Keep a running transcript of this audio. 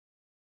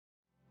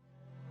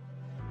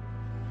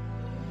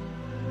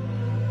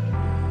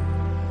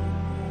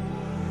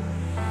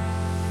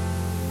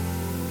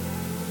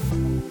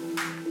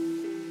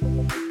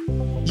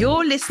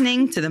You're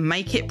listening to the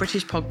Make It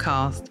British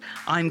podcast.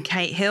 I'm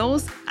Kate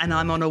Hills and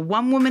I'm on a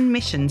one-woman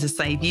mission to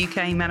save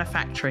UK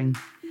manufacturing.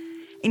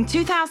 In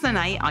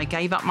 2008, I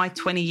gave up my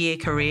 20-year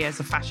career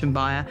as a fashion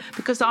buyer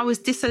because I was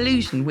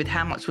disillusioned with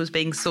how much was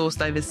being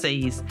sourced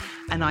overseas,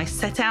 and I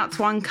set out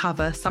to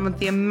uncover some of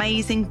the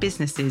amazing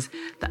businesses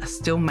that are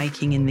still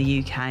making in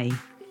the UK.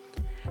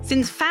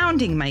 Since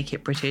founding Make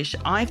It British,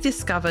 I've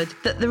discovered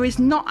that there is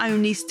not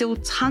only still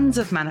tons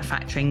of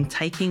manufacturing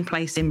taking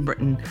place in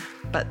Britain,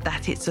 but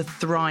that it's a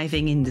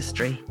thriving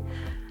industry.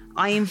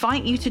 I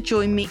invite you to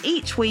join me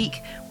each week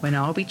when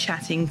I'll be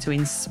chatting to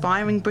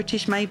inspiring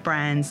British-made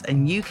brands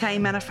and UK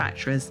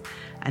manufacturers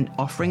and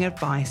offering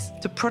advice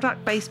to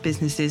product-based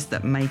businesses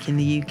that make in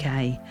the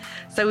UK.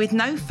 So with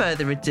no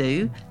further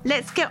ado,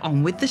 let's get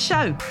on with the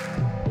show.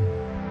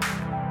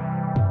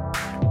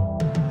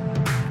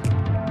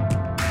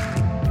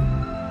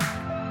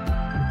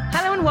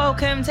 Hello and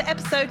welcome to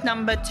episode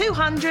number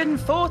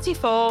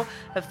 244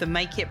 of the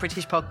Make It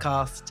British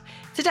podcast.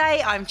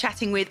 Today, I'm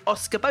chatting with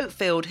Oscar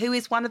Boatfield, who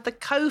is one of the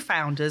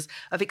co-founders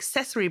of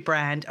accessory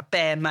brand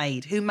Bare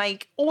Made, who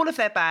make all of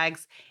their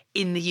bags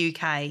in the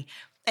UK.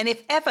 And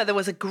if ever there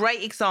was a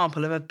great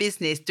example of a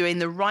business doing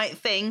the right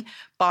thing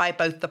by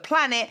both the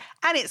planet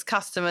and its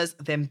customers,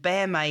 then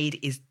Bare Made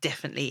is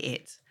definitely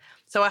it.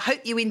 So I hope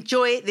you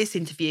enjoy this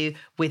interview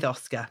with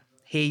Oscar.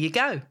 Here you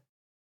go.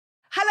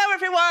 Hello,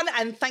 everyone,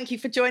 and thank you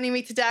for joining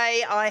me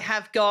today. I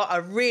have got a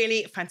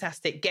really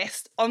fantastic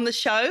guest on the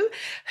show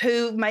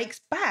who makes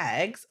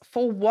bags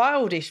for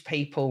wildish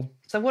people.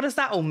 So what does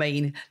that all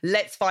mean?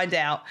 Let's find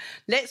out.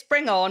 Let's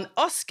bring on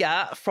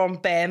Oscar from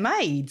Bare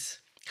Made.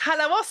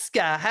 Hello,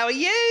 Oscar. How are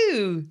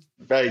you?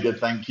 Very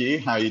good, thank you.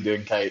 How are you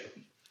doing, Kate?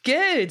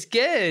 Good,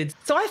 good.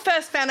 So I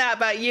first found out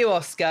about you,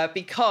 Oscar,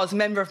 because a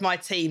member of my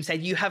team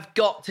said you have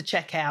got to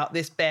check out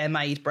this Bare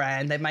Made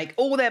brand. They make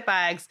all their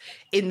bags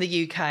in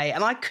the UK.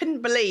 And I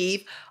couldn't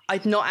believe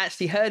I'd not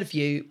actually heard of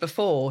you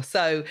before.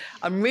 So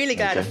I'm really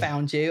glad I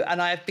found you.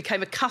 And I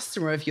became a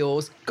customer of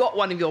yours, got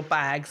one of your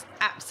bags,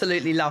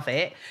 absolutely love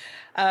it.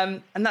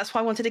 And that's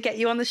why I wanted to get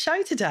you on the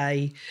show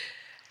today.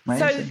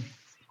 Amazing. So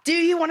do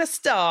you want to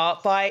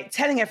start by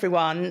telling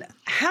everyone,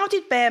 how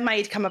did Bare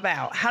Made come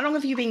about? How long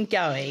have you been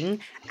going?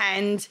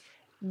 And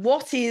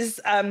what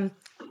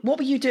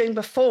were you doing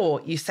before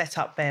you set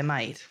up Bare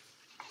Made?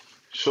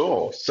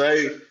 Sure.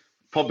 So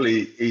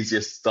probably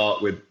easiest to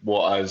start with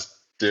what I was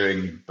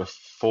doing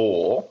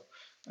before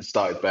I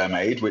started Bare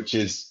Made, which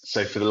is,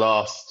 so for the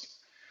last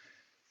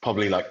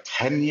probably like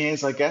 10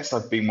 years, I guess,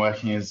 I've been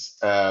working as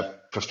a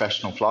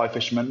professional fly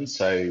fisherman.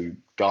 So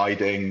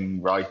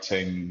guiding,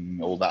 writing,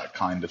 all that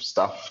kind of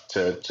stuff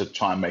to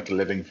try and make a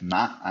living from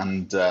that.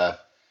 And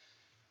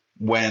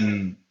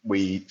when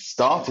we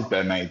started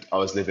Bare Made, I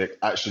was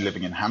actually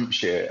living in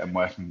Hampshire and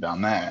working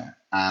down there.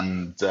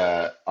 And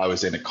I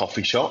was in a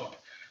coffee shop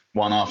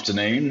one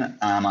afternoon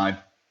and I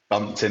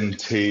bumped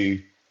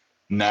into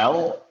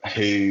Nell,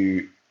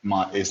 who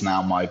is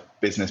now my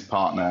business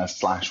partner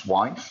 /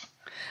 wife.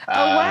 Oh,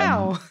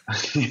 wow.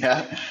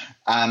 Yeah.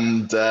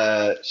 And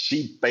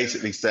she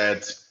basically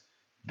said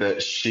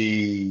that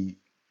she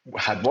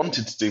had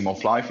wanted to do more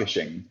fly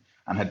fishing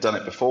and had done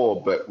it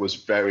before, but was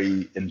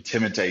very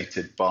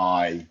intimidated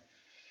by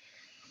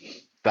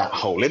that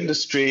whole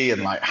industry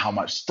and like how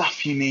much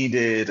stuff you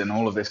needed and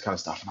all of this kind of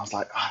stuff. And I was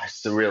like, oh,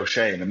 it's a real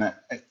shame. And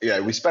that,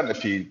 we spent a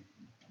few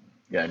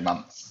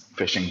months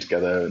fishing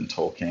together and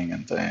talking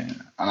and doing.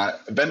 And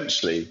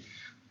eventually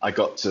I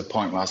got to the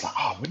point where I was like,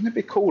 oh, wouldn't it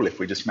be cool if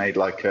we just made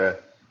like a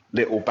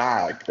little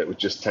bag that would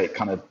just take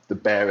kind of the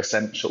bare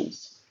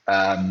essentials,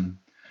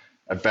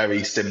 a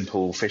very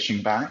simple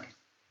fishing bag.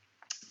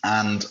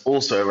 And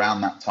also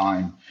around that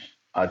time,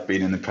 I'd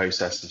been in the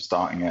process of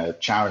starting a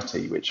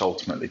charity, which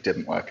ultimately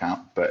didn't work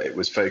out, but it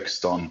was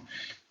focused on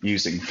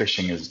using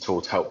fishing as a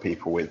tool to help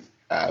people with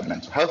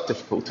mental health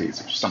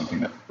difficulties, which is something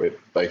that we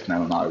both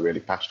Nell and I are really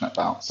passionate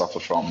about, suffer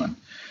from, and,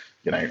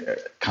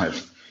 kind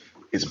of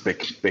is a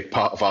big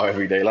part of our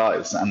everyday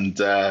lives.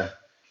 And I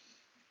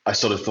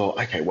sort of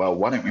thought, okay, well,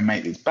 why don't we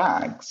make these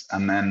bags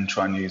and then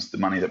try and use the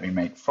money that we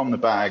make from the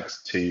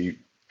bags to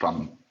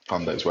fund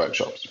those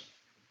workshops.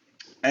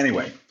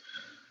 Anyway,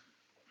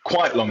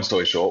 quite long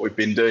story short,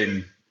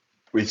 that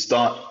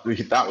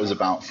was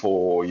about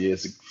 4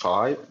 years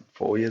ago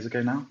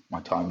now.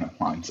 My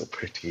timelines are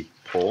pretty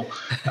poor.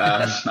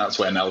 That's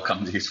where Nell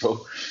comes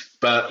useful.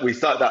 But we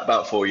started that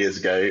about 4 years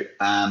ago,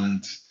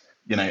 and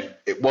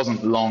it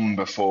wasn't long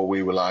before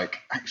we were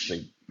like,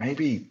 actually,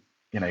 maybe,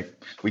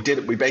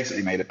 we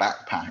basically made a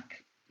backpack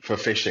for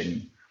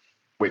fishing,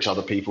 which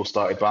other people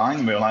started buying.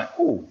 And we were like,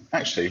 oh,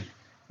 actually,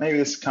 maybe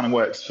this kind of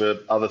works for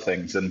other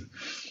things. And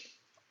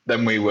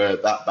then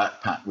that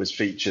backpack was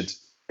featured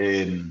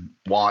in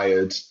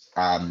Wired,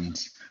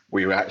 and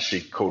we were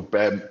actually called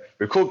Bare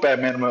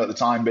Minimum at the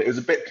time, but it was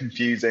a bit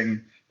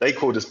confusing. They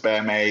called us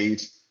Bare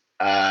Made.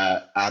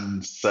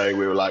 And so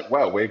we were like,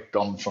 well, we've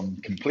gone from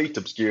complete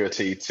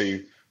obscurity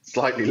to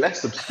slightly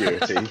less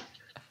obscurity.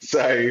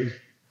 So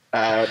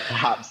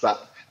perhaps that,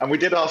 and we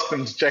did ask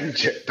them to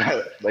change it,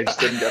 but they just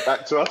didn't get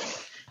back to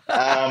us.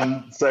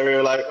 So we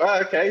were like, oh,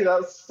 okay,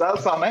 that's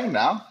our name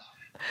now.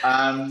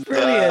 And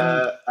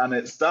and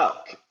it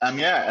stuck. And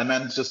yeah, and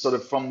then just sort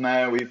of from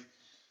there,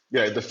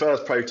 the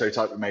first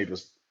prototype we made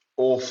was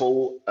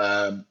awful.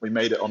 We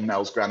made it on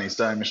Nell's granny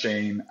sewing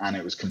machine, and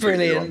it was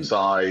completely the wrong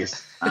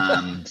size.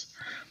 And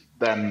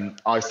then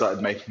I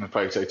started making the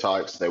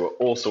prototypes. They were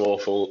also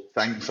awful.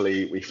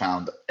 Thankfully, we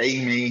found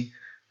Amy,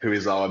 who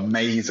is our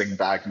amazing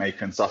bag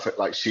maker in Suffolk.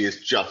 Like, she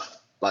is just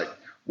like,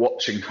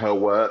 watching her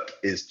work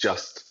is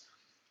just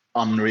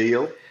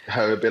unreal.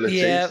 Her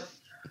abilities. Yeah.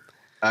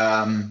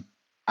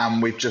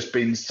 And we've just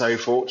been so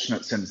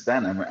fortunate since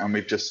then, and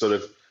we've just sort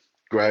of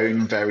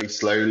grown very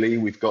slowly.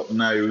 We've got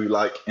no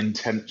like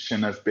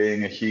intention of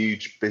being a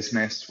huge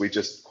business. We're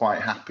just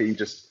quite happy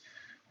just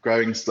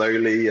growing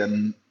slowly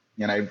and,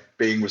 you know,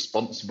 being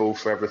responsible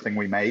for everything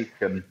we make.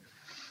 And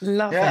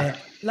Love it.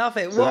 So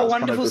what a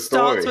wonderful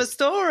start to a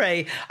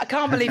story. I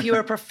can't believe you're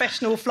a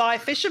professional fly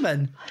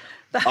fisherman.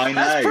 I know.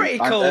 That's pretty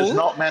cool. There's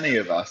not many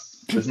of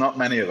us.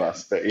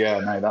 But yeah,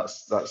 no,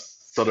 that's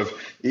sort of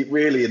it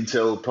really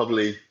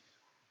probably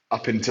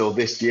up until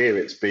this year,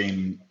 it's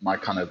been my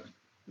kind of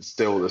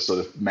still the sort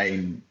of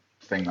main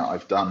thing that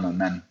I've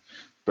done.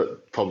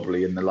 But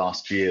probably in the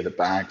last year, the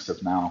bags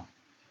have now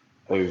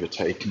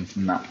overtaken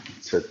from that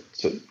to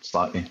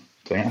slightly.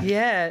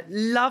 Yeah,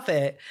 love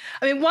it.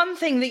 I mean, one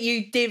thing that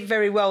you did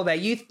very well there,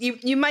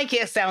 you make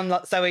it sound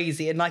like so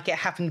easy and like it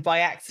happened by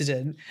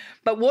accident.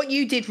 But what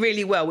you did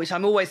really well, which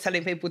I'm always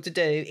telling people to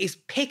do, is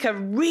pick a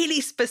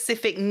really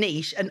specific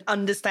niche and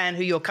understand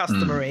who your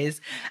customer is,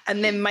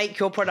 and then make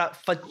your product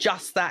for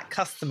just that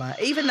customer,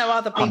 even though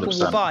other people 100%.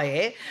 will buy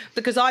it.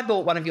 Because I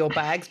bought one of your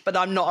bags, but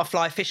I'm not a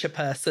fly fisher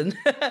person,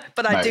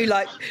 but I do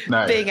like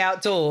being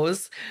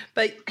outdoors.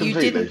 But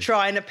Completely. You didn't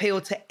try and appeal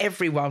to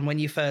everyone when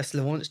you first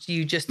launched.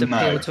 You just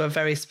appealed to a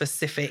very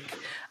specific.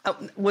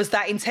 Was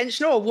that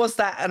intentional or was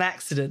that an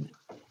accident?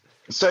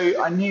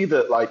 So I knew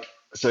that, I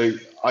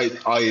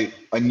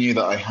knew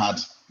that I had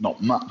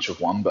not much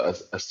of one,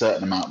 but a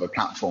certain amount of a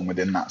platform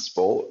within that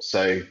sport.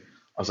 So I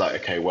was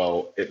like, okay,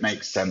 well, it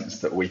makes sense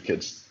that we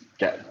could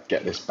get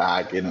this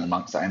bag in and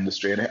amongst that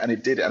industry, and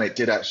it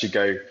did actually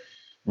go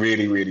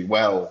really, really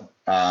well,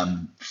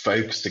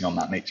 focusing on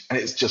that niche. And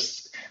it's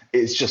just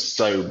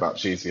so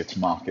much easier to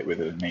market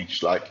within a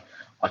niche. Like,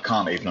 I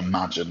can't even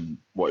imagine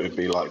what it would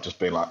be like just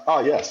being like, oh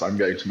yes, I'm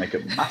going to make a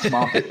mass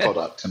market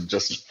product and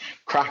just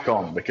crack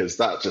on, because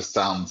that just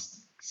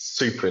sounds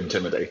super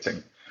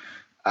intimidating.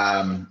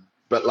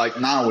 But like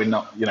now we're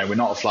not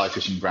a fly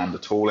fishing brand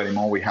at all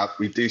anymore.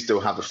 We do still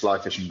have a fly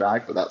fishing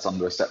bag, but that's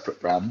under a separate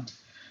brand.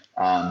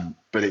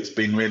 But it's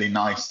been really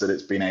nice that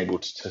it's been able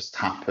to just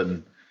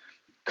happen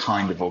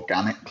kind of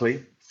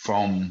organically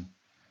from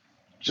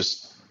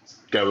just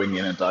going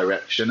in a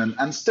direction.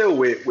 And still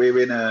we're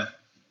in a,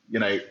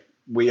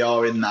 we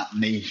are in that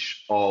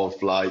niche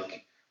of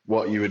like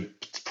what you would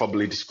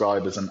probably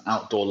describe as an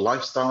outdoor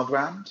lifestyle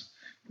brand.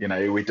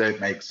 We don't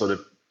make sort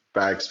of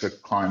bags for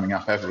climbing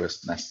up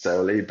Everest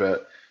necessarily,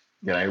 but,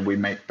 we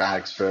make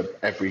bags for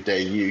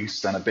everyday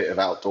use and a bit of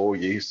outdoor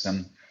use.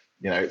 And,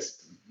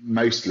 it's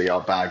mostly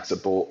our bags are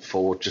bought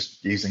for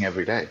just using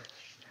every day.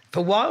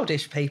 For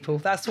wildish people.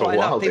 That's what I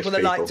love. People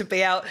that like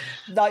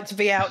to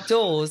be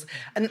outdoors.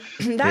 And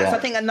that's, I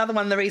think, another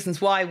one of the reasons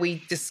why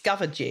we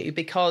discovered you,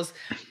 because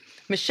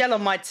Michelle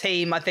on my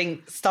team, I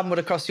think, stumbled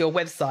across your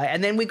website,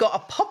 and then we got a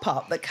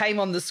pop-up that came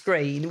on the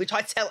screen, which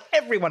I tell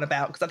everyone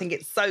about because I think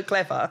it's so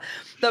clever,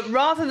 that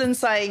rather than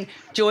saying,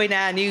 join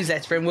our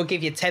newsletter and we'll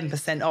give you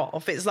 10%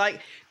 off, it's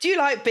like, do you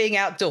like being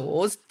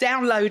outdoors?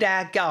 Download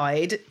our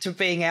guide to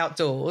being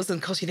outdoors. And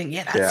of course you think,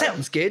 that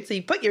sounds good. So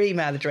you put your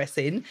email address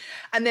in,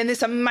 and then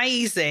this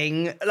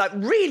amazing, like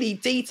really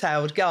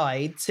detailed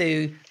guide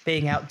to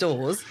being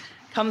outdoors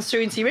comes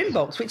through into your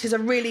inbox, which is a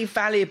really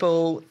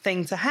valuable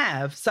thing to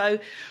have. So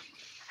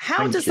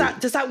how does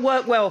that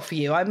work well for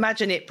you? I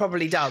imagine it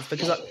probably does,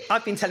 because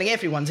I've been telling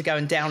everyone to go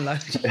and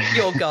download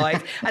your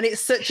guide, and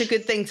it's such a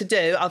good thing to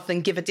do, other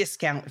than give a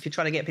discount if you're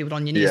trying to get people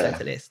on your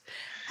newsletter list.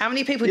 How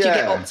many people do you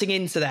get opting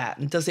into that,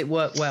 and does it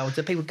work well?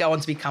 Do people go on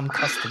to become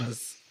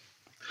customers?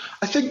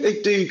 I think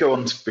they do go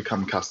on to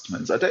become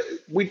customers.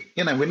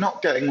 We're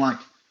not getting like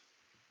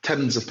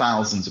tens of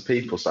thousands of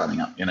people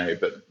signing up,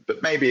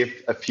 but maybe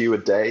a few a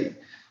day,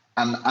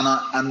 and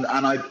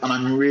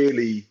I'm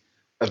really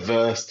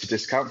averse to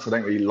discounts. I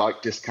don't really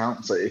like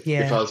discounts. So if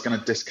I was going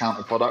to discount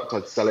a product,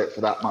 I'd sell it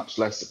for that much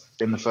less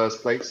in the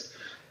first place.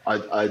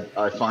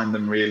 I find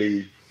them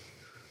really,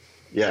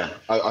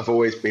 I've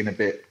always been a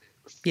bit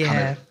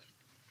kind of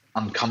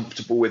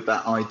uncomfortable with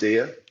that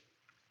idea.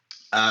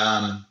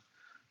 And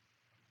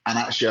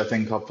actually, I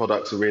think our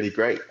products are really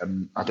great,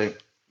 and I think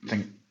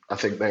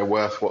they're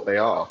worth what they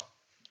are.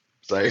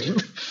 So,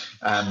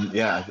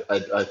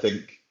 I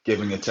think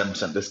giving a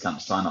 10% discount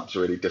to sign up is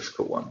a really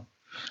difficult one.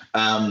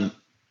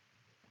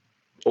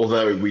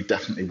 Although we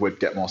definitely would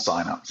get more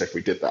sign-ups if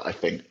we did that, I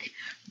think,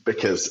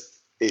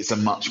 because it's a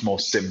much more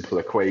simple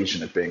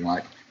equation of being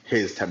like,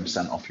 here's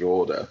 10% off your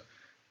order.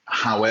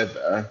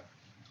 However,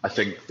 I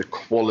think the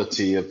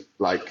quality of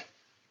like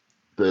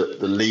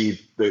the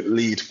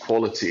lead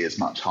quality is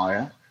much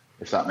higher,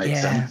 if that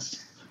makes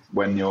sense,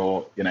 when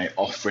you're, you know,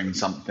 offering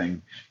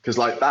something. Because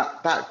like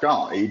that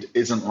guide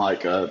isn't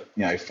like a,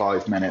 you know,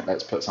 5 minute,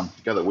 let's put something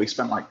together. We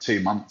spent like 2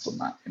 months on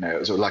that. You know, it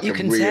was like you a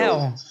can real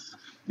tell.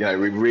 You know,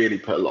 we really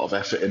put a lot of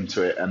effort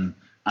into it, and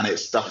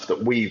it's stuff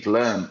that we've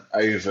learned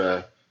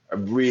over a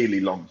really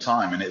long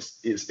time. And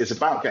it's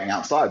about getting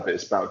outside, but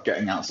it's about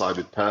getting outside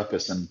with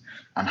purpose, and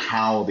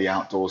how the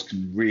outdoors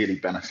can really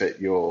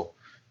benefit your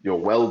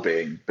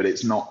well-being. But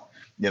it's not,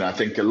 you know, I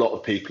think a lot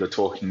of people are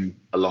talking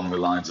along the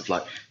lines of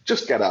like,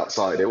 just get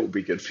outside, it will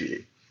be good for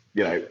you,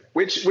 you know,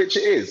 which it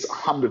is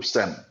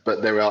 100%.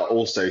 But there are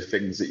also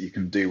things that you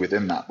can do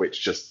within that,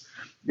 which just,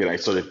 you know,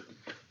 sort of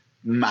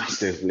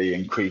massively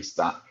increase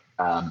that,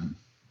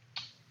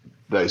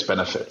 those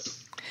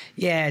benefits.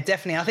 Yeah,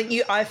 definitely. I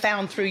think I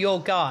found through your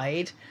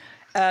guide,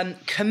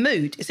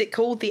 Komoot, is it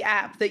called, the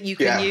app that you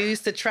can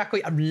use to track?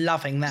 I'm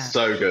loving that.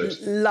 So good.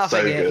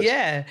 Loving it. Good.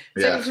 Yeah.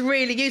 So it was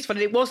really useful.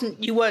 And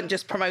you weren't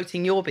just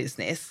promoting your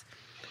business.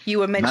 You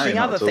were mentioning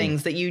other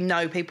things that, you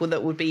know, people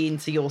that would be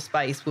into your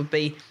space would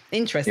be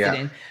interested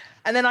in.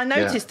 And then I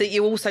noticed that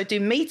you also do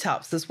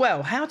meetups as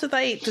well.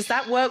 Does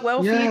that work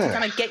well for you to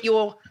kind of get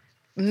your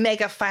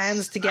mega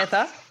fans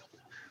together?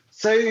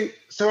 So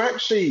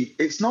actually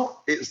it's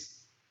not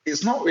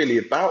really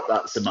about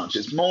that so much.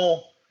 It's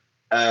more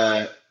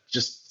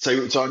just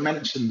so I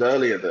mentioned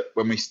earlier that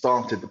when we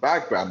started the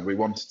Bag brand, we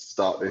wanted to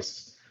start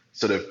this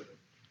sort of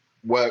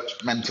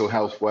mental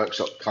health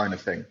workshop kind of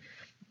thing.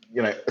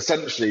 You know,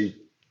 essentially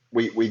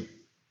we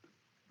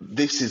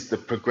this is the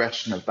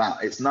progression of that.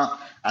 It's not,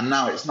 and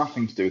now it's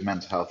nothing to do with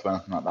mental health or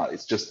anything like that.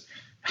 It's just,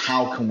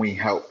 how can we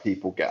help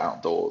people get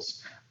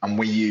outdoors? And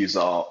we use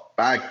our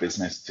bag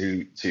business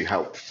to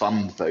help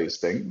fund those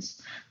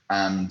things.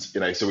 And, you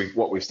know, so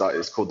what we've started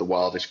is called the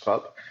Wildish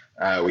Club.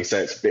 We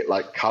say it's a bit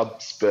like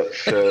Cubs, but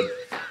for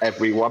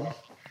everyone.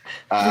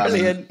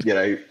 Brilliant. You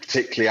know,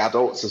 particularly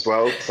adults as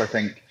well. So I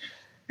think,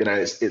 you know,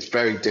 it's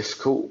very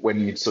difficult when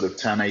you sort of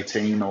turn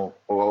 18 or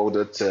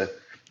older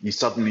you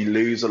suddenly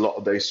lose a lot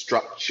of those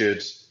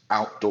structured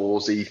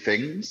outdoorsy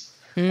things.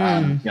 You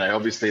know,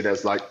 obviously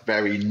there's like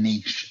very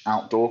niche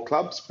outdoor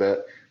clubs,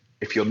 but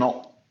if you're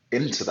not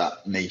into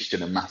that niche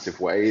in a massive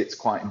way, it's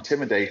quite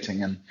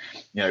intimidating. And,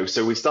 you know,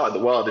 so we started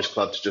the Wildish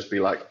Club to just be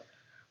like,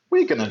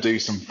 we're going to do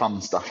some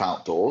fun stuff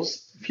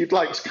outdoors. If you'd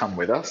like to come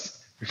with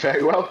us, you're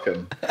very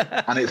welcome.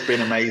 And it's been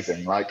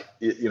amazing. Like,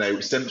 you know,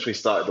 since we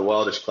started the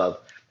Wildish Club,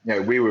 you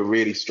know, we were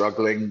really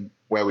struggling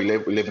where we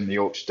live. We live in the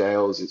Yorkshire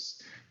Dales.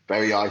 It's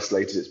very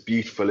isolated. It's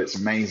beautiful. It's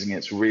amazing.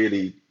 It's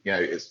really, you know,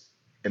 it's,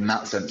 in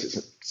that sense, it's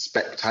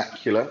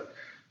spectacular,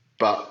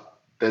 but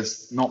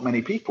there's not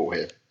many people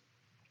here.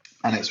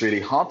 And it's really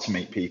hard to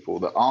meet people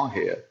that are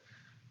here.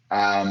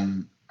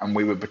 And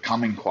we were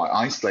becoming quite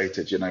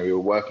isolated. You know, we were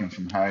working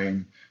from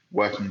home,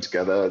 working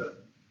together,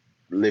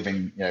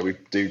 living, you know, we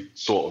do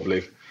sort of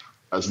live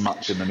as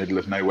much in the middle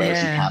of nowhere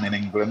as you can in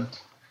England.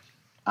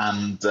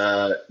 And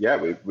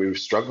we were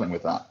struggling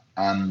with that.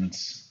 And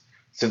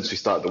since we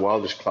started the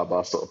Wildish Club,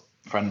 our sort of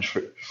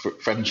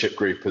friendship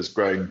group has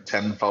grown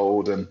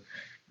tenfold, and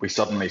we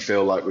suddenly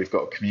feel like we've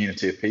got a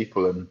community of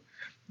people. And,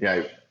 you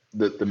know,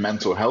 the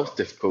mental health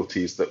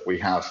difficulties that we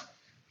have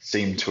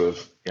seem to have,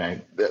 you know,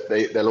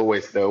 they're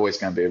always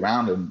going to be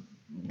around and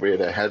rear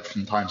their head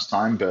from time to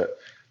time. But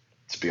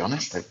to be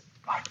honest, they're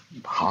like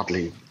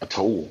hardly at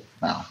all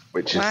now,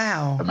 which is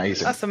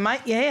amazing. That's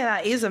amazing. Yeah,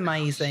 that is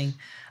amazing.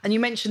 And you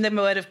mentioned the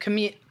word of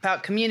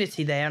about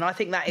community there, and I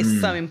think that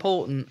is so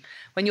important.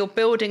 When you're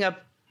building a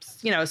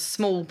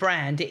small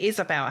brand, it is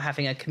about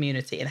having a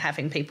community and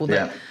having people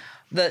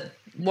that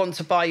want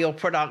to buy your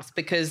products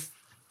because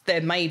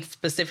they're made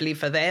specifically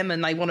for them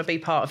and they want to be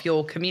part of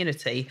your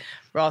community,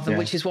 rather than,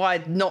 which is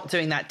why not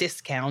doing that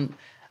discount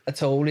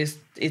at all is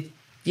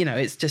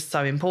it's just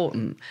so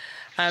important.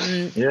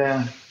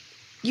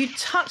 You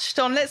touched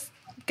on,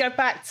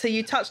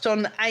 you touched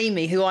on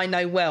Amy, who I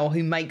know well,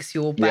 who makes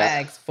your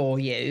bags for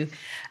you.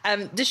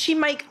 Does she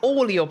make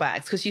all your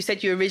bags? Because you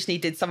said you originally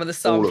did some of the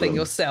sampling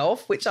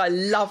yourself, which I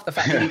love the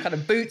fact that you kind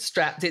of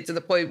bootstrapped it to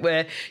the point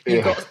where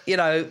you got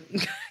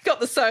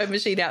the sewing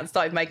machine out and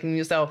started making them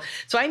yourself.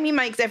 So Amy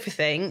makes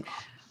everything.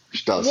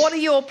 She does. What are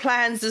your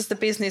plans as the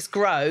business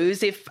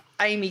grows if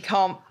Amy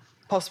can't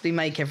possibly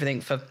make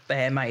everything for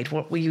Bearmade?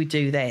 What will you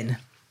do then?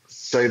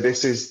 So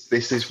this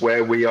is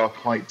where we are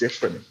quite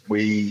different.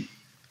 We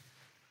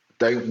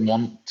don't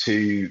want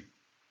to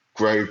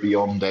grow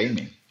beyond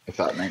Amy, if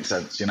that makes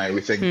sense. You know, we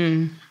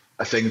think,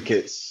 I think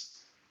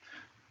it's,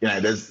 you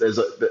know, there's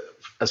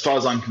as far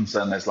as I'm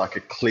concerned, there's like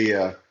a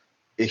clear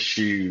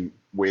issue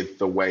with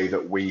the way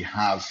that we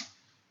have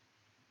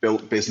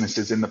built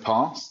businesses in the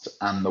past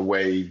and the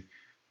way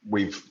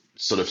we've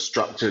sort of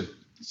structured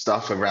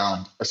stuff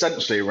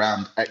essentially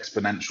around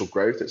exponential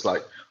growth. It's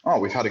like, oh,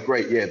 we've had a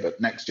great year, but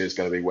next year's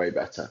going to be way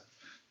better.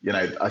 You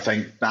know,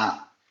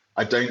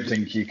 I don't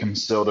think you can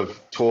sort of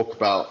talk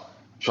about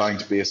trying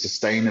to be a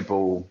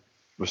sustainable,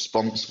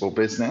 responsible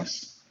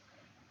business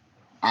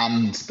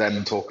and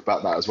then talk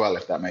about that as well,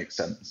 if that makes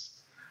sense.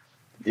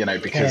 You know,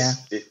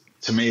 because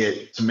to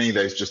me,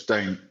 those just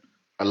don't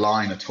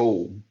align at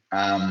all.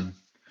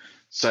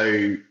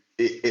 So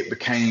it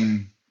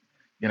became,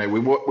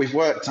 we've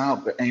worked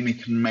out that Amy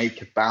can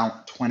make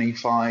about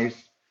 25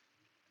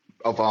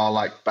 of our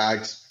like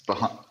bags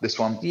behind this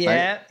one.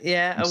 Yeah,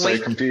 yeah. I'm so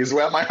confused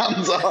where my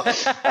hands are.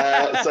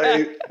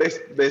 So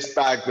this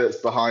bag that's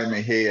behind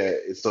me here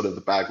is sort of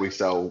the bag we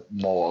sell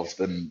more of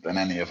than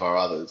any of our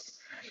others.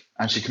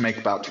 And she can make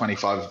about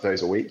 25 of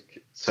those a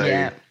week. So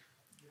yeah.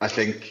 I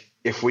think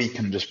if we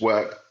can just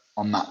work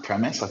on that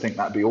premise, I think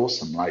that'd be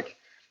awesome. Like,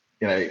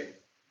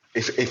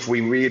 if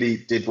we really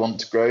did want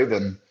to grow,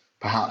 then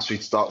perhaps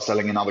we'd start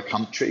selling in other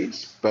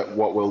countries. But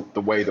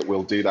the way that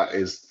we'll do that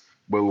is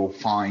we'll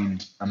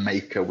find a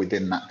maker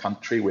within that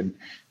country. When,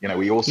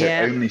 we also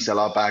only sell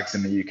our bags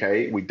in the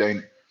UK. We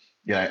don't,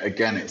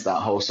 again, it's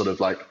that whole sort of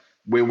like,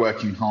 we're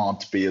working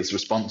hard to be as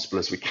responsible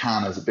as we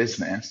can as a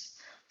business.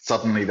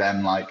 Suddenly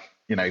then like,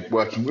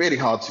 working really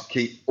hard to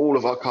keep all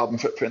of our carbon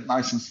footprint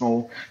nice and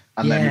small.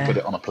 And then we put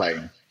it on a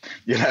plane.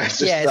 It's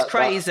just, it's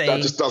crazy.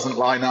 That just doesn't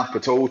line up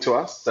at all to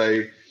us.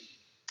 So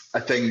I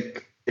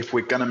think if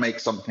we're going to make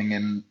something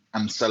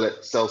and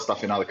sell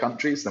stuff in other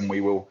countries, then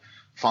we will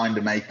find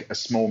a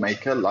small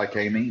maker like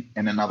Amy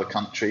in another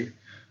country,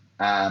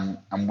 and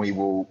we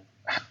will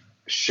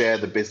share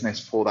the business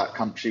for that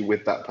country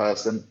with that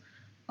person,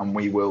 and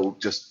we will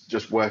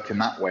just work in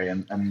that way,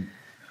 and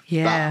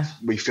that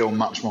we feel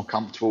much more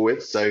comfortable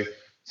with. So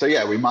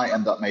yeah, we might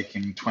end up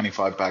making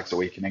 25 bags a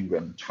week in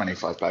England,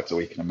 25 bags a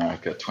week in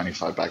America,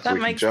 25 bags a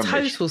week in Germany.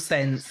 That makes total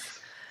sense.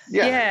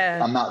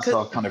 Yeah, and that's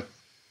our kind of,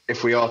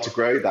 if we are to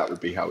grow, that would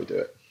be how we do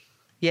it.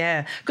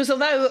 Yeah, because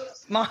although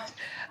my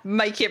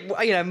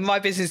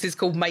business is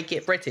called Make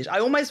It British, I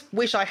almost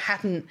wish I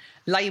hadn't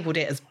labelled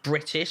it as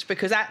British,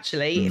 because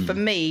actually for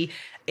me,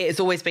 it's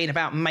always been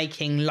about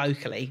making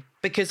locally.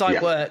 Because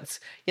I worked,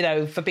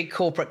 for big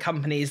corporate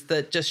companies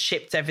that just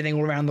shipped everything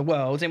all around the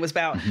world. It was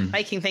about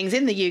making things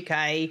in the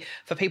UK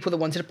for people that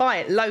wanted to buy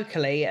it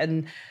locally.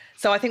 And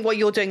so I think what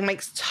you're doing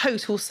makes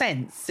total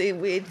sense.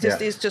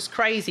 It's just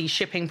crazy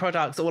shipping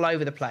products all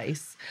over the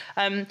place.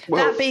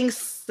 That being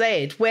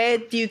said, where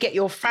do you get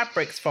your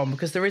fabrics from?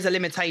 Because there is a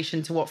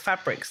limitation to what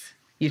fabrics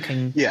you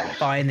can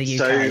buy in the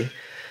UK.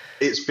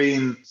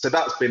 So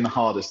that's been the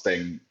hardest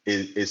thing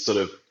is sort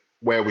of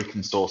where we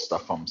can source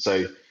stuff from.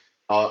 So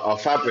our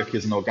fabric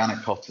is an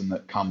organic cotton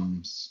that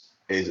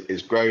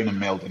is grown and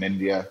milled in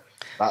India.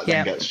 That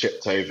then gets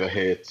shipped over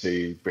here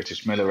to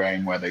British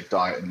Millerain, where they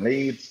dye it in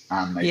Leeds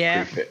and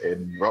they proof it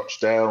in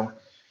Rochdale.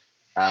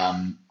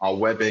 Our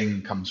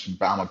webbing comes from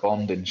Baumer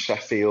Bond in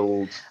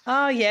Sheffield.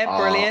 Oh yeah,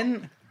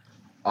 brilliant.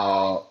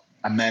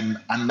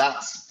 And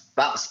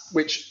that's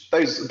which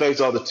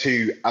those are the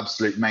two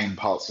absolute main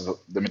parts of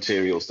the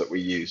materials that we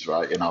use,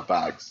 right, in our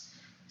bags.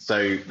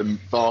 So the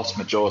vast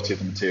majority of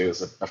the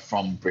materials are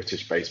from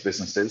British-based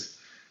businesses.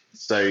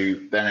 So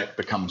then it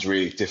becomes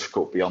really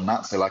difficult beyond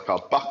that. So like our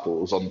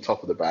buckles on the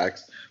top of the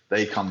bags,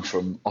 they come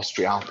from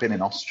Austria-Alpin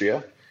in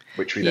Austria,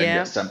 which we then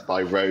get sent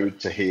by road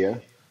to here.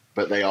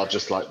 But they are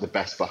just like the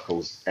best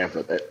buckles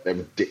ever. They're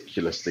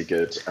ridiculously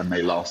good, and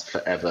they last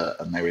forever,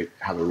 and they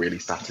have a really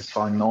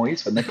satisfying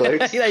noise when they're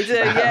closed. They do,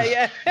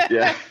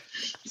 yeah.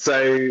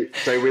 So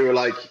we were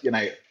like,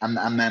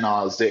 and then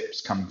our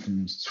zips come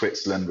from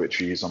Switzerland, which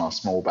we use on our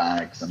small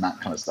bags and that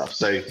kind of stuff.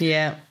 So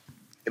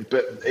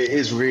but it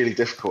is really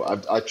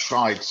difficult. I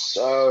tried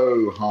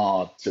so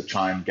hard to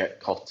try and get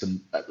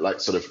cotton, like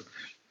sort of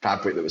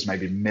fabric that was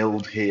maybe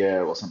milled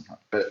here or something,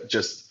 but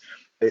just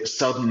it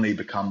suddenly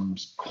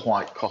becomes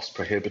quite cost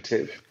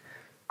prohibitive.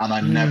 And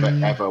I never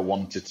ever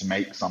wanted to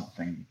make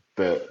something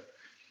that,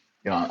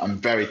 I'm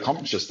very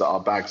conscious that our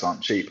bags aren't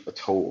cheap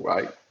at all,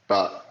 right?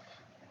 But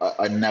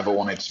I never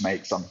wanted to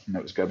make something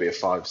that was going to be a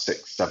 £500,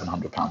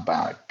 £600, £700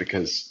 bag,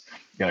 because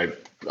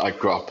I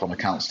grew up on a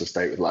council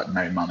estate with like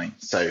no money,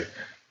 so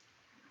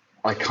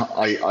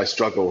I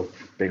struggle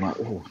being like,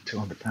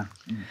 £200,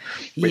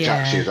 which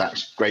actually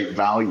is great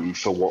value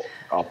for what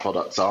our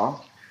products are.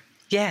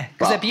 Yeah,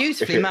 because they're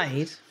beautifully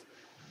made.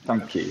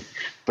 Thank you.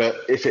 But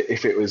if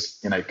it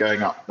was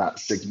going up that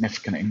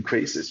significant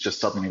increase, it's just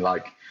suddenly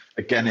like,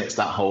 again, it's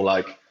that whole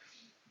like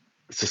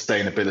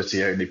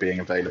sustainability only being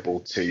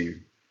available to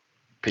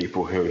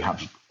people who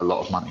have a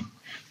lot of money,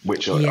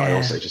 which I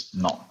also just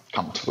not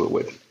comfortable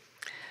with.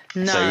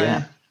 No,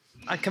 so,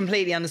 I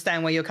completely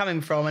understand where you're coming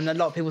from. And a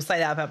lot of people say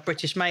that about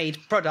British made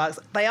products.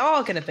 They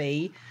are going to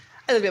be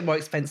a little bit more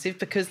expensive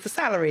because the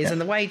salaries and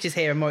the wages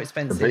here are more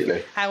expensive.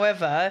 Completely.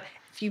 However,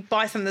 if you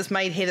buy something that's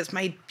made here, that's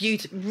made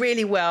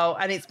really well,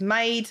 and it's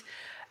not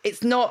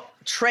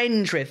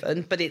trend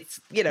driven, but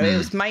it's, it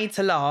was made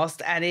to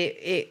last, and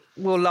it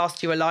will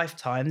last you a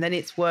lifetime, then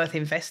it's worth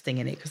investing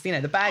in it. Because,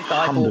 the bag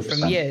that I bought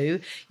from you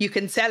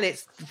can tell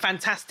it's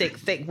fantastic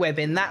thick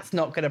webbing. That's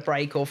not going to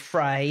break or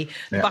fray.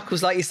 The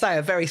buckles, like you say,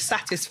 are very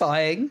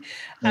satisfying.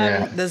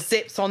 The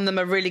zips on them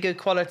are really good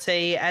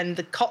quality, and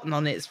the cotton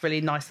on it's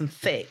really nice and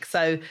thick. So,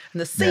 and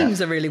the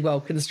seams are really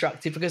well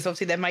constructed, because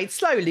obviously they're made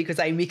slowly, because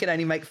Amy can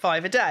only make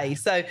 5 a day.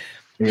 So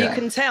you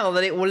can tell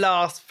that it will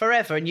last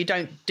forever, and you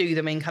don't do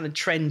them in kind of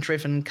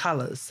trend-driven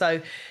colours.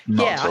 So,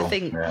 I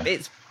think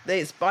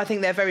I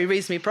think they're very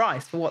reasonably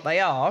priced for what they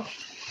are.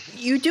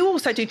 You do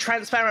also do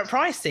transparent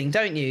pricing,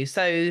 don't you?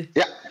 So,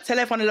 tell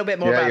everyone a little bit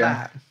more about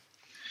that.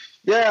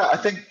 Yeah, I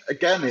think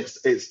again,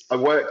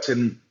 I've worked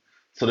in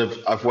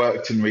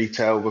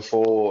retail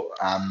before,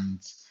 and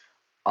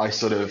I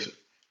sort of,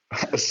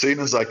 as soon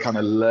as I kind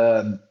of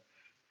learned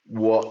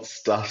what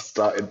stuff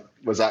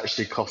was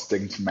actually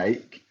costing to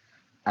make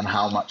and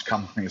how much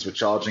companies were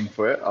charging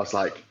for it, I was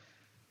like,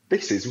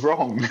 this is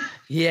wrong.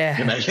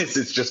 Yeah. This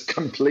is just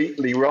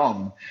completely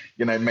wrong.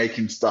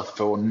 Making stuff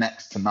for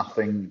next to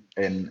nothing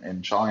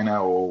in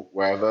China or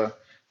wherever,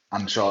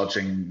 and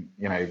charging,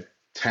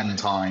 10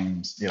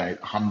 times,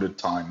 100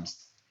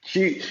 times,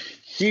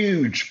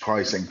 huge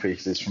price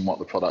increases from what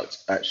the product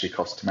actually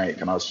costs to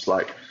make. And I was just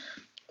like,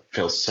 I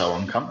feel so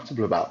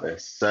uncomfortable about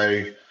this.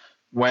 So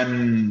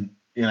when,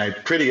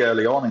 pretty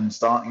early on in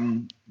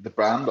starting the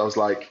brand, I was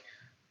like,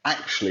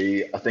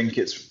 actually, I think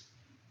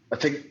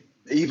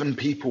even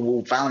people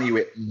will value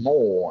it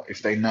more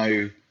if they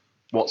know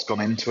what's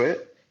gone into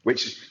it,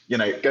 which,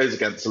 it goes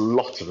against a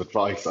lot of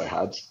advice I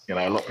had.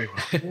 A lot of people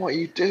were like, what are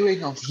you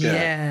doing, Oscar?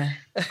 Yeah.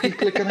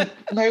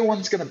 No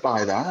one's going to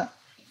buy that.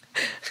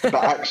 But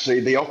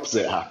actually the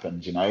opposite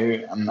happened,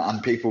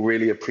 and people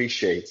really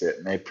appreciate it,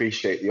 and they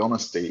appreciate the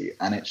honesty,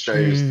 and it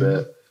shows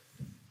that,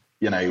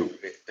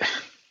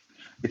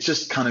 it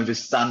just kind of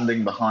is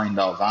standing behind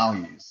our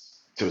values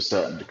to a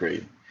certain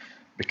degree.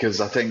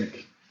 Because I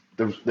think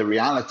the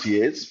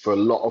reality is, for a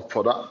lot of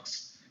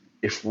products,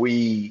 if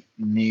we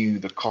knew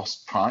the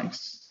cost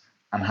price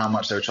and how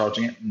much they were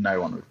charging it,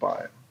 no one would buy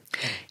it.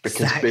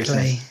 Because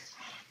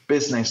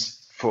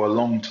business for a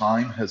long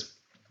time has,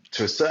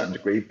 to a certain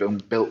degree, been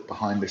built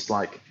behind this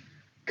like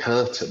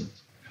curtain.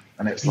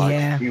 And it's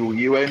like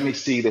you only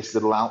see this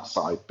little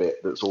outside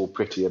bit that's all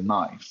pretty and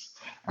nice.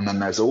 And then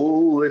there's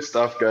all this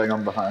stuff going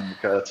on behind the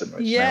curtain,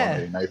 which no one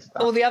really knows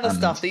about. All the other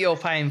stuff that you're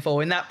paying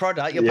for in that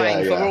product, you're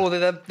paying for all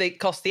the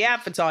cost, the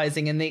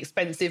advertising and the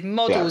expensive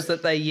models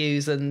that they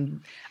use,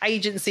 and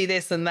agency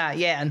this and that.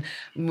 And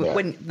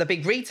when the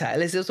big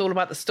retailers, it's all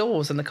about the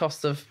stores and the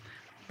cost of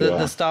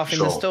the staff in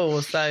the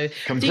stores. So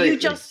completely.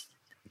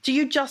 do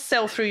you just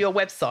sell through your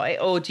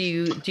website, or do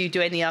you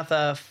do any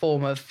other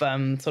form of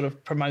sort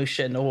of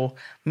promotion or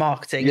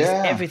marketing? Is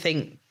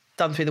everything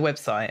done through the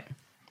website?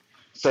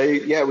 So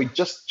we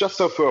just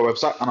sell through our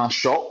website and our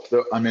shop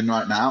that I'm in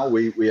right now.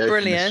 We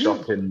opened this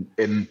shop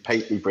in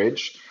Pateley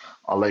Bridge,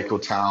 our local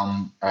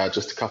town,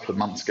 just a couple of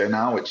months ago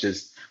now, which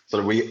is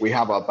sort of, we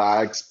have our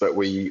bags, but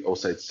we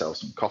also sell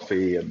some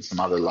coffee and some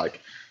other like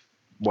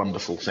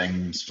wonderful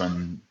things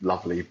from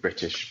lovely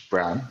British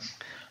brands.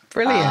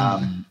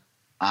 Brilliant.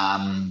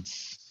 But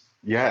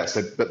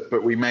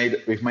we've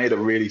made a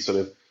really sort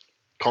of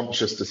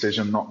conscious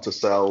decision not to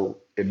sell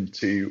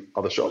into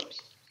other shops.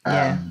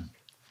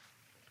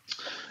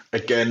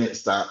 Again,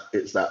 it's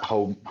that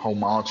whole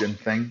margin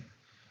thing.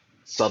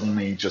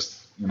 Suddenly,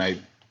 just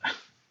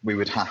we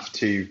would have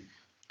to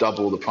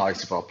double the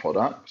price of our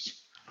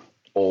products,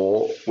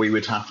 or we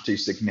would have to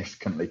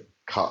significantly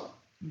cut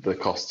the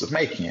cost of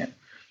making it.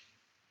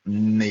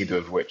 Neither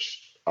of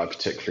which I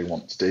particularly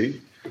want to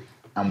do.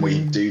 And we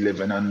do live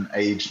in an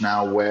age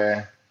now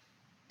where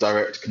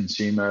direct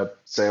consumer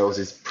sales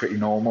is pretty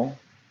normal,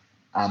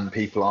 and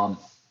people aren't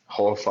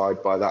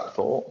horrified by that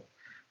thought.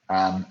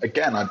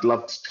 Again, I'd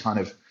love to kind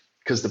of,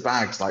 because the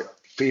bags like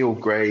feel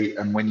great,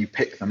 and when you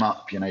pick them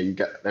up,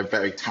 they're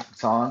very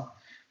tactile.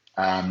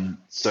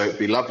 So it'd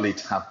be lovely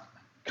to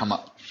come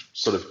up,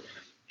 sort of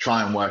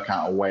try and work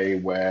out a way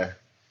where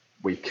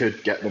we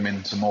could get them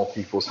into more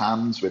people's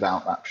hands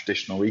without that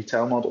traditional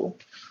retail model.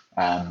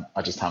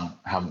 I just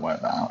haven't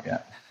worked that out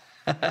yet.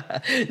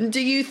 Do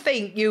you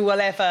think you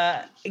will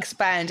ever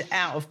expand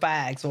out of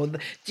bags, or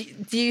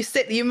do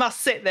you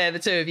must sit there, the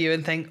two of you,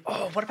 and think,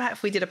 oh, what about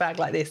if we did a bag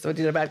like this or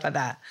did a bag like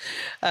that?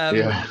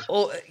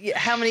 Or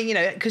how many,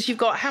 because you've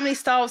got how many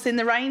styles in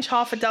the range?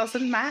 Half a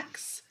dozen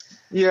max?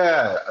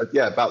 About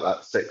that,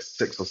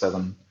 six or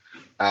seven.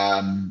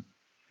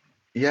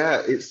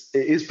 It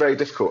is very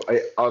difficult.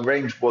 Our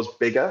range was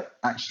bigger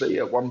actually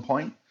at one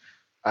point,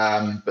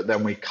 but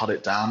then we cut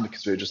it down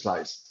because we were just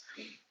like,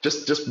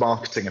 just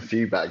marketing a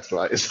few bags,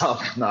 right, is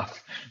hard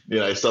enough.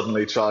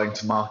 Suddenly trying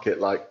to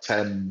market like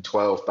 10,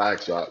 12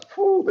 bags, you're like,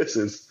 oh, this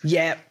is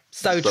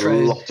so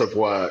true. A lot of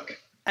work.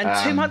 And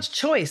too much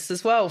choice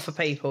as well for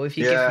people if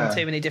you give them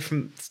too many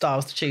different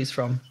styles to choose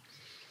from.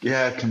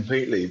 Yeah,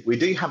 completely. We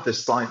do have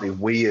this slightly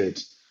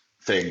weird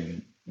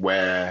thing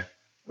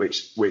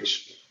which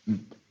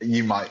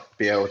you might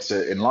be able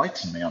to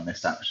enlighten me on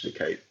this actually,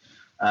 Kate.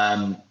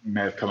 You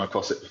may have come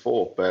across it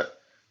before, but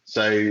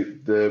so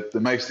the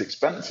most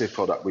expensive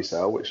product we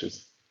sell, which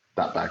is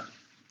that bag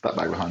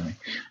behind me,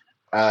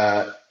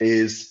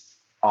 is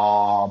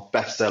our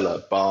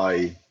bestseller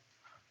by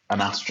an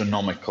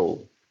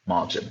astronomical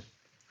margin,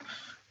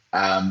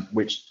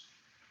 which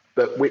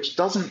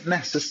doesn't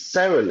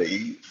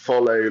necessarily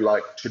follow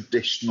like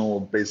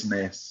traditional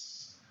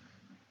business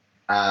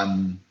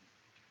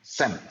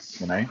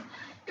sense,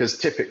 because because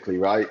typically,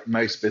 right,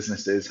 most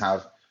businesses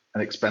have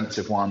an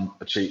expensive one,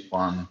 a cheap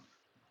one.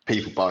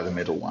 People buy the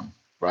middle one,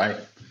 right?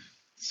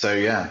 So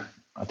yeah,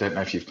 I don't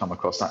know if you've come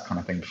across that kind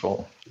of thing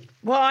before.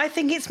 Well, I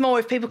think it's more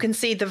if people can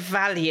see the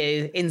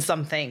value in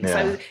something. Yeah.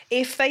 So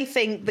if they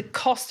think the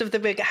cost of the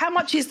big, how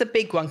much is the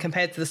big one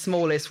compared to the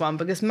smallest one?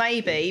 Because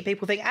maybe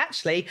people think,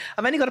 actually,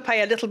 I've only got to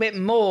pay a little bit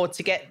more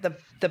to get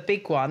the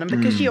big one. And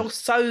because you're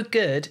so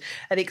good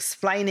at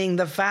explaining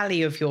the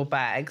value of your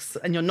bags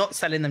and you're not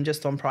selling them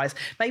just on price,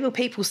 maybe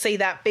people see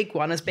that big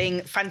one as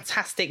being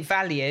fantastic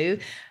value.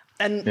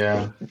 And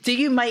do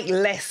you make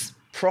less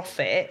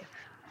profit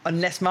and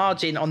less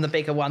margin on the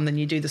bigger one than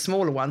you do the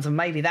smaller ones? And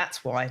maybe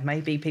that's why.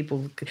 Maybe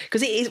people,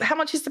 because it is, how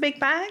much is the big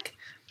bag?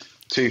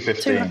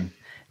 $2.15.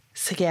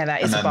 So yeah,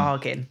 that is a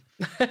bargain.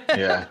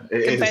 Yeah,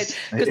 it is.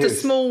 Because the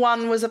small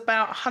one was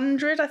about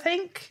 100, I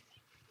think.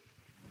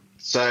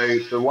 So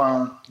the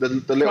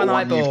little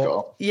one you've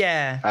got,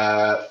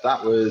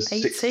 that was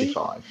 80?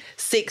 65.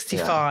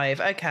 65,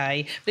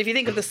 okay. But if you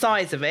think of the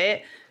size of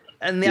it,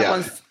 and the other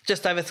one's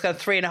just over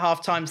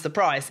 3.5 times the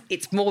price,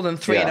 it's more than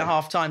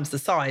 3.5 times the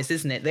size,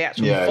 isn't it? The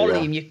actual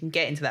volume you can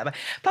get into that.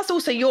 Plus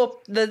also your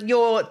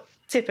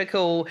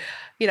typical,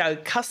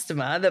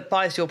 customer that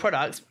buys your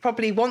products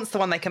probably wants the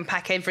one they can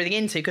pack everything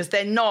into, because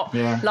they're not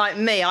like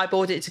me. I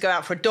bought it to go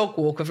out for a dog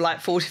walk of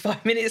like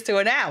 45 minutes to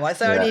an hour.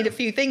 So I need a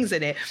few things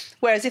in it.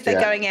 Whereas if they're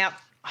going out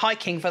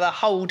hiking for the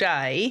whole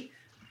day,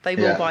 they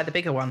will buy the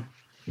bigger one.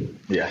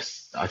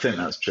 Yes, I think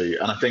that's true.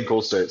 And I think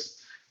also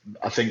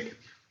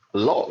a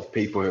lot of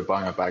people who are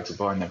buying our bags are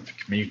buying them for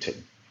commuting,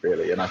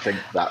 really. And I think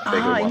that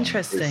bigger one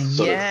interesting. is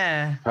sort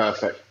of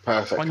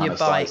perfect on kind your of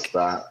bike. size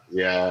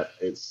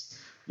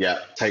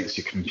that, takes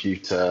your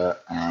computer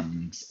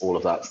and all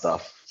of that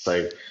stuff.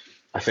 So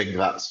I think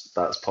that's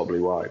probably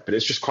why. But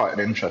it's just quite an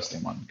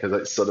interesting one, because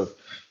it's sort of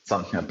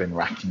something I've been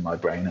racking my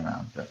brain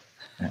around. But,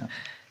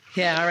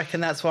 yeah, I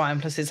reckon that's why.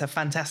 And plus, it's a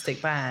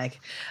fantastic bag.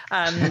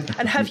 And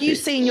have you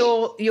seen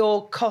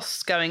your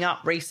costs going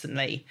up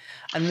recently?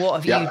 And what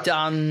have you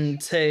done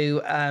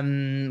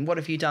what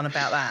have you done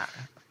about that?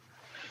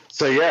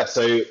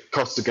 So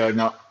costs are going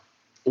up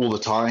all the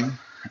time.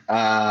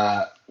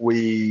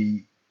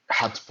 We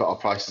had to put our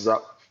prices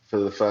up for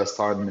the first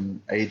time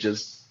in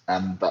ages,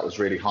 and that was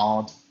really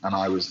hard. And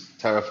I was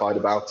terrified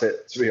about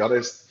it, to be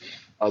honest.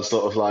 I was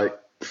sort of like,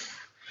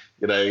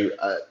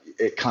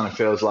 it kind of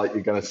feels like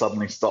you're going to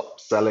suddenly stop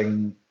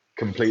selling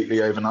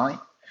completely overnight.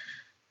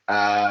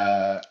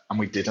 And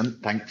we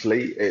didn't,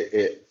 thankfully.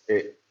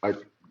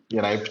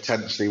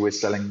 Potentially we're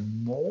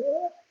selling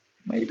more,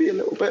 maybe a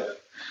little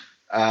bit,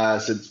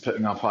 since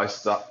putting our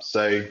prices up.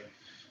 So,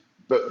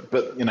 but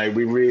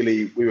we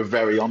were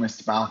very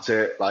honest about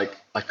it. Like,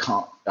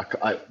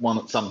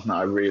 something that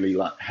I really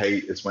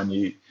hate is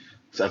when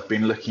I've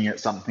been looking at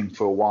something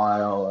for a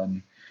while,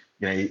 and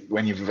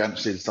when you've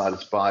eventually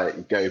decided to buy it,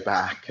 you go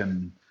back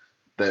and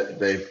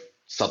they've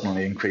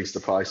suddenly increased the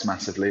price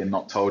massively and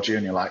not told you,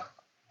 and you're like,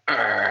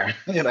 I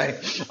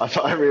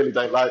really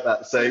don't like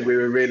that. So we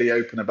were really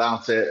open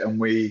about it, and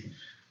we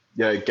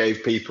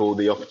gave people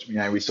the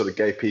opportunity. We sort of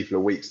gave people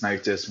a week's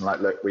notice, and like,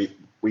 look, we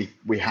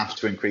have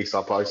to increase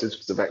our prices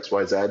because of X,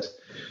 Y, Z.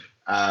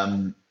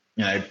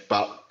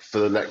 But for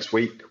the next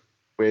week,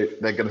 they're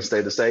going to stay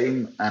the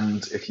same.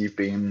 And if you've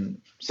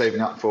been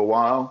saving up for a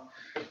while,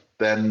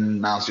 then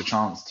now's your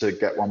chance to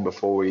get one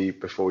before we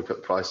put the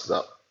prices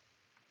up.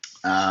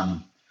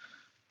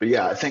 But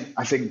yeah, I think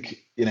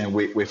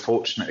we're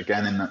fortunate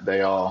again in that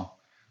they are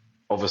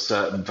of a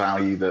certain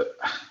value that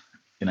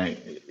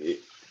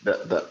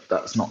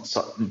that's not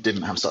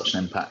didn't have such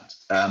an impact.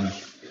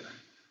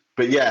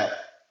 But yeah,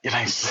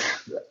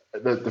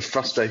 the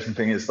frustrating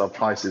thing is our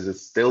prices are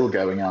still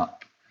going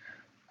up.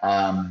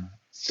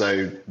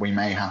 So we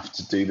may have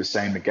to do the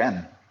same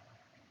again.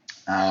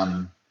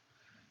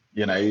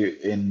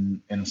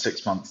 In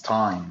 6 months'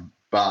 time.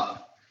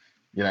 But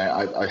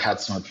I had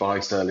some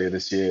advice earlier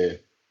this year,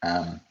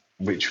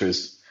 which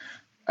was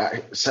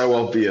so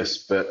obvious,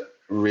 but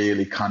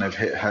really kind of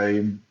hit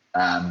home,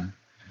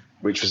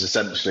 which was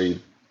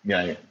essentially,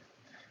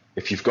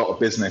 if you've got a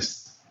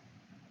business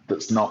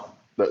that's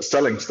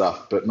selling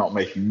stuff but not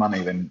making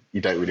money, then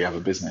you don't really have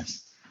a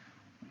business,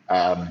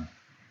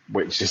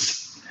 which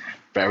is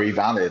very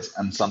valid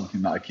and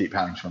something that I keep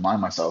having to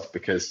remind myself,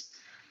 because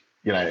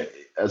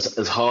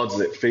as hard as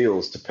it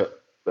feels to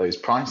put those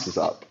prices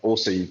up,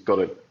 also you've got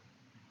to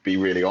be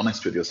really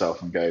honest with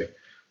yourself and go,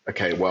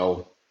 okay,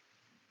 well,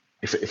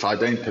 if I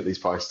don't put these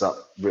prices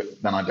up,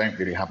 then I don't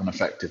really have an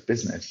effective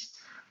business,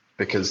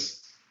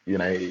 because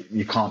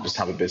you can't just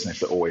have a business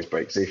that always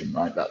breaks even,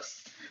 right? That's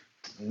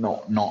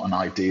not an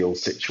ideal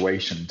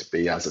situation to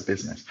be as a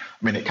business.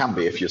 I mean, it can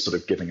be if you're sort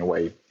of giving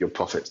away your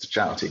profits to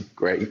charity,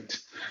 great,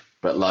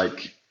 but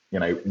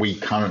we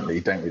currently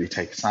don't really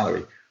take a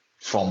salary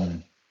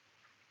from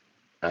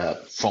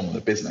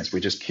the business. We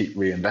just keep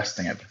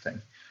reinvesting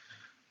everything.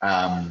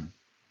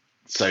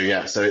 So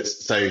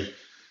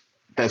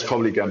there's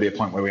probably going to be a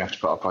point where we have to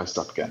put our prices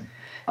up again.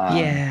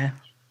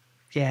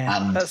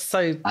 That's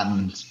so.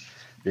 And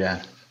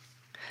yeah,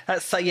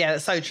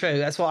 That's so true.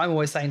 That's what I'm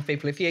always saying to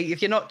people. If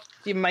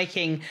you're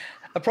making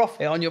a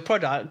profit on your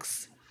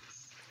products,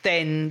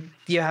 then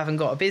you haven't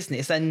got a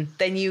business, and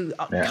then you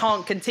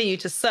can't continue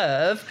to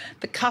serve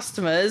the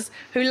customers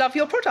who love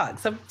your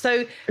products.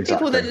 So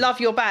people that love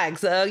your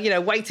bags are,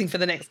 waiting for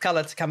the next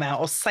colour to come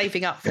out or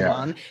saving up for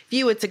one. If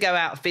you were to go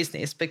out of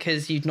business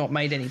because you'd not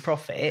made any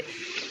profit,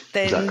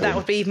 then that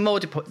would be even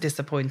more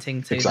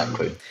disappointing to them.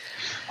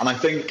 And I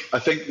think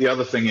the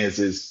other thing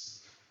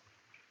is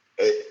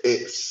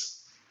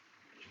it's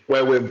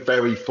where we're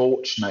very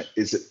fortunate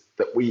is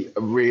that we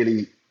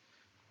really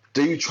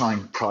do try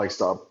and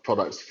price our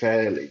products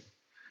fairly.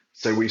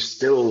 So we've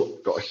still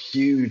got a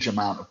huge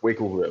amount of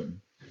wiggle room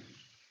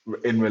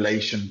in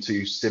relation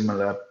to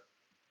similar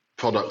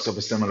products of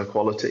a similar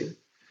quality.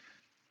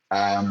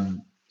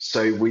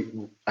 So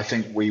I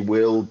think we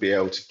will be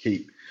able to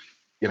keep,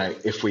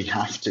 if we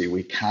have to,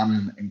 we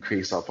can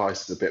increase our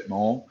prices a bit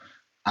more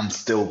and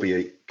still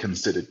be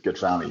considered good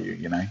value,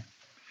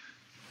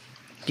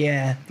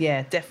 Yeah,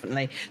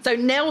 definitely. So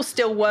Nell's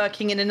still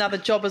working in another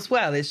job as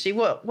well, is she?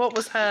 What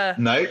was her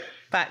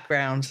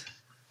background?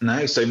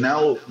 No, so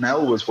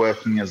Nell was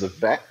working as a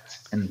vet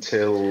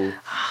until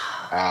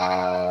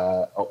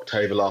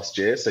October last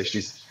year. So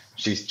she's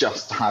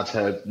just had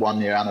her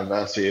 1 year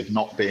anniversary of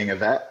not being a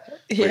vet,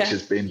 which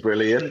has been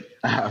brilliant.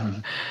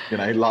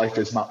 Life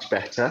is much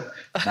better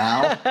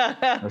now.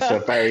 It's a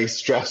very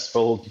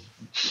stressful,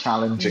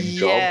 challenging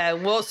job. Yeah,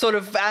 what sort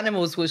of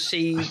animals was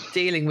she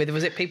dealing with?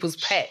 Was it people's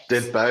pets?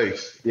 Did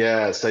both,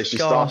 yeah. So she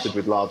started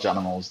with large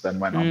animals, then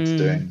went on to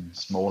doing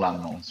small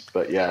animals.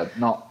 But it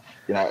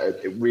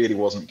really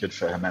wasn't good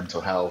for her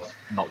mental health,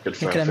 not good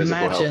for her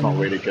physical health, not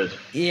really good,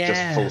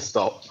 just full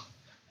stop.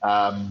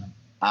 And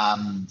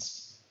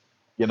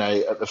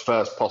at the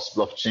first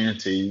possible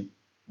opportunity,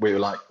 we were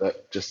like,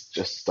 just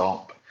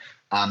stop.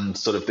 And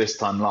sort of this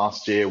time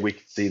last year, we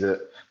could see that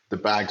the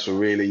bags were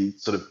really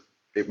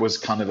it was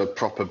kind of a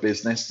proper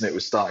business and it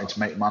was starting to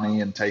make money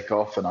and take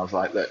off. And I was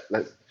like,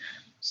 let's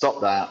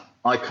stop that.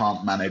 I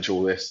can't manage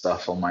all this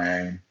stuff on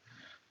my own.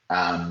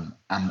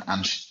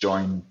 And she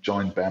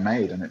joined Bear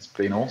Made, and it's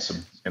been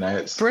awesome.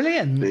 It's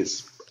brilliant.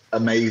 It's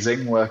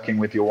amazing working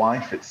with your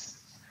wife.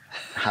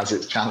 Has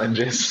its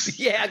challenges.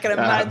 Yeah, I can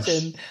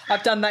imagine.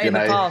 I've done that in the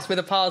past with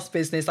a past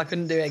business. I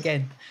couldn't do it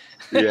again.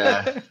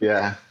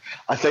 Yeah.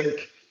 I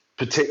think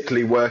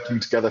particularly working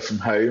together from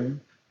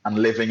home and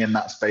living in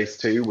that space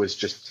too was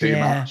just too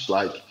much.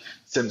 Like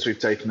since we've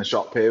taken the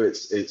shop here,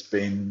 it's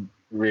been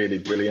really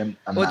brilliant.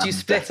 And do you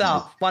split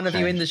up? One of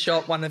you in the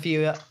shop, one of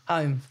you at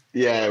home?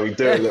 Yeah, we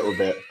do a little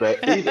bit, but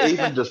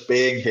even just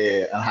being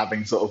here and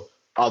having sort of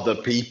other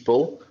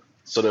people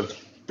sort of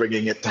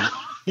bringing it down,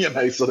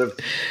 sort of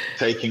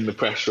taking the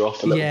pressure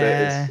off a little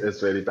bit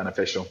is really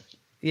beneficial.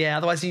 Yeah,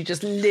 otherwise you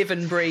just live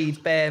and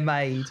breathe Bear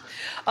Made.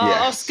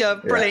 Oscar,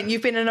 brilliant.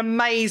 You've been an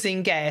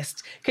amazing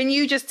guest. Can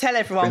you just tell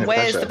everyone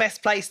where's the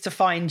best place to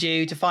find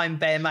you, to find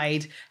Bear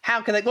Made?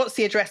 What's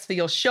the address for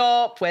your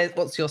shop?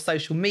 What's your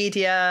social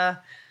media?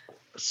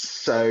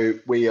 So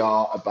we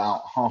are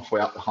about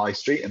halfway up the high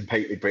street in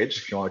Pateley Bridge,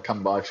 if you want to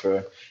come by for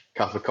a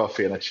cup of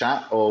coffee and a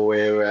chat, or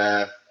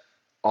we're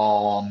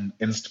on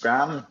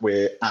Instagram.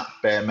 We're at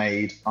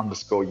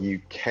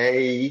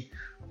bearmade_UK.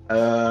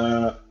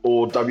 Or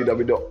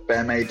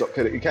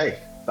www.bearmade.co.uk.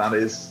 That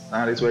is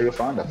where you'll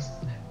find us.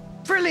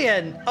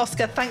 Brilliant.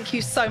 Oscar, thank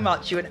you so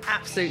much. You're an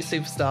absolute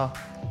superstar.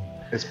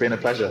 It's been a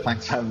pleasure.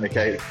 Thanks for having me,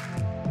 Kate.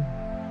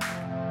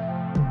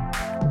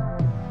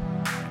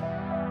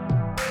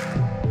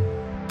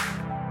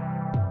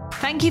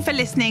 Thank you for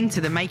listening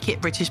to the Make It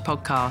British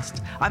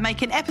podcast. I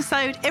make an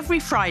episode every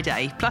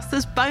Friday, plus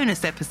there's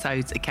bonus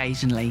episodes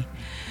occasionally.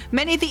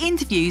 Many of the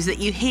interviews that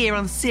you hear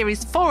on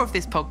Series 4 of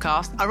this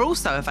podcast are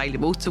also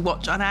available to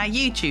watch on our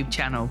YouTube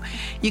channel.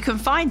 You can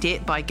find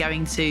it by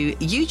going to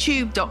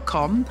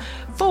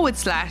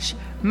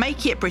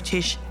youtube.com/Make It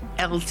British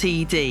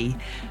LTD.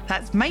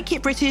 That's Make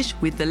It British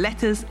with the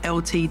letters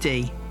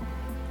LTD.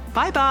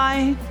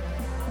 Bye-bye.